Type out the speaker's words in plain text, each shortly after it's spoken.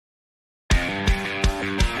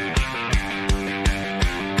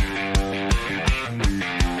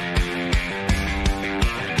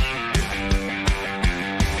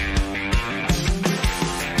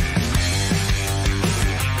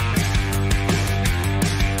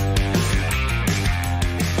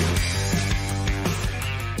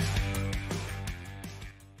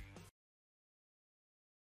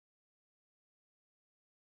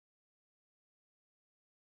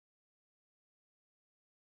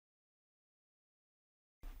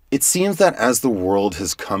It seems that as the world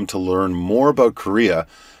has come to learn more about Korea,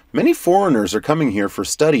 many foreigners are coming here for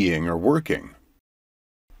studying or working.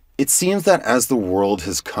 It seems that as the world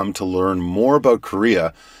has come to learn more about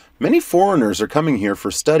Korea, many foreigners are coming here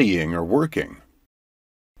for studying or working.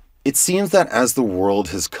 It seems that as the world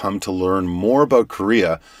has come to learn more about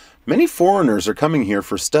Korea, many foreigners are coming here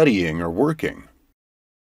for studying or working.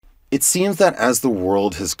 It seems that as the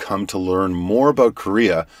world has come to learn more about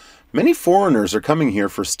Korea, many foreigners are coming here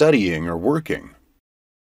for studying or working.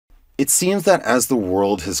 It seems that as the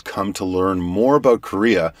world has come to learn more about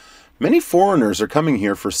Korea, many foreigners are coming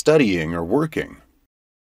here for studying or working.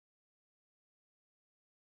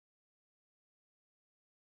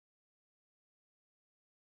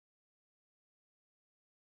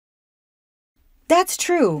 That's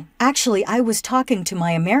true. Actually, I was talking to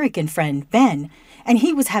my American friend, Ben, and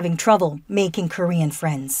he was having trouble making Korean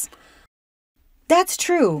friends. That's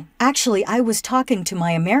true. Actually, I was talking to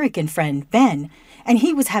my American friend, Ben, and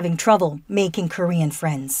he was having trouble making Korean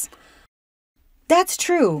friends. That's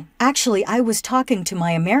true. Actually, I was talking to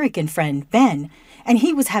my American friend, Ben, and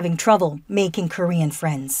he was having trouble making Korean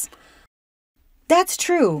friends. That's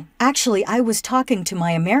true. Actually, I was talking to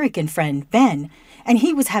my American friend, Ben, and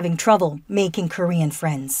he was having trouble making Korean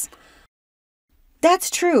friends.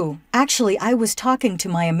 That's true. Actually, I was talking to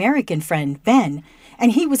my American friend, Ben,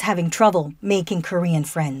 and he was having trouble making Korean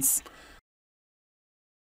friends.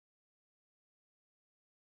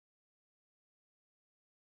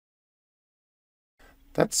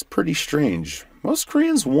 That's pretty strange. Most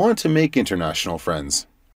Koreans want to make international friends.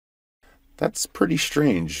 That's pretty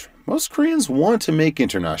strange. Most Koreans want to make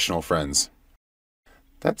international friends.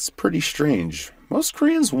 That's pretty strange. Most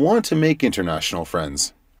Koreans want to make international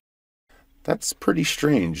friends. That's pretty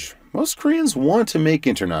strange. Most Koreans want to make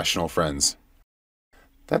international friends.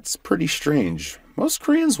 That's pretty strange. Most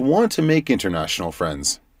Koreans want to make international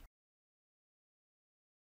friends.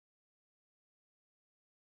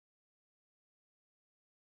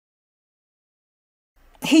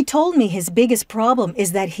 He told me his biggest problem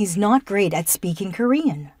is that he's not great at speaking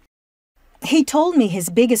Korean. He told me his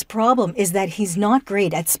biggest problem is that he's not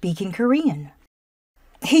great at speaking Korean.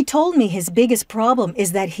 He told me his biggest problem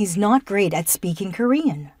is that he's not great at speaking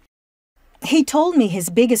Korean. He told me his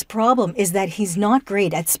biggest problem is that he's not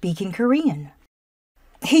great at speaking Korean.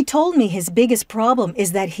 He told me his biggest problem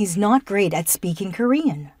is that he's not great at speaking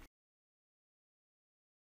Korean.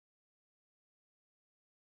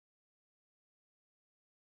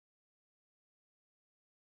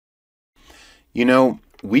 You know,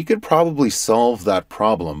 we could probably solve that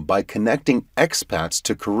problem by connecting expats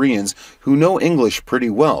to Koreans who know English pretty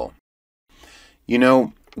well. You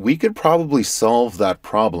know, we could probably solve that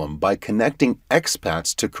problem by connecting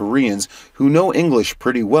expats to Koreans who know English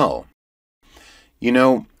pretty well. You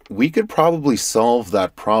know, we could probably solve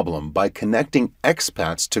that problem by connecting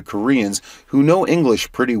expats to Koreans who know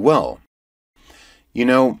English pretty well. You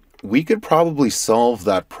know, we could probably solve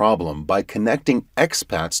that problem by connecting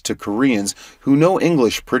expats to Koreans who know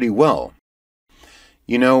English pretty well.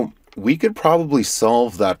 You know, we could probably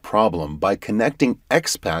solve that problem by connecting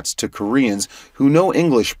expats to Koreans who know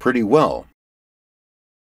English pretty well.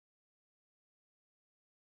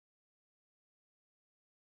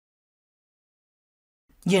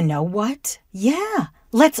 You know what? Yeah,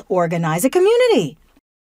 let's organize a community.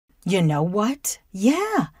 You know what?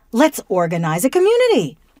 Yeah, let's organize a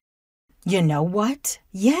community. You know what?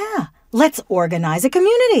 Yeah, let's organize a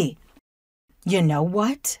community. You know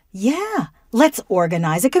what? Yeah, let's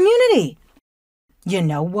organize a community. You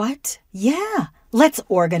know what? Yeah, let's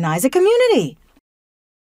organize a community.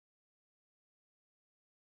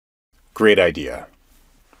 Great idea.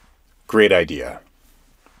 Great idea.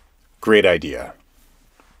 Great idea.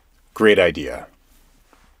 Great idea.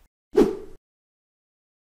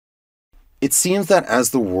 It seems that as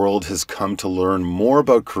the world has come to learn more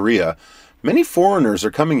about Korea, many foreigners are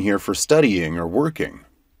coming here for studying or working.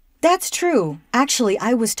 That's true. Actually,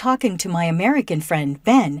 I was talking to my American friend,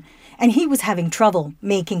 Ben, and he was having trouble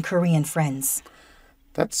making Korean friends.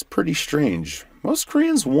 That's pretty strange. Most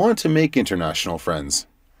Koreans want to make international friends.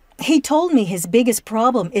 He told me his biggest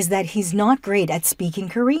problem is that he's not great at speaking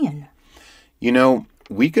Korean. You know,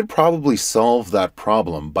 we could probably solve that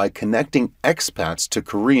problem by connecting expats to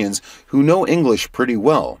Koreans who know English pretty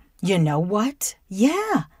well. You know what?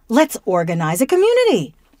 Yeah, let's organize a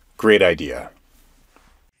community. Great idea.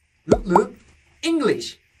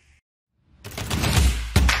 룩룩잉글리쉬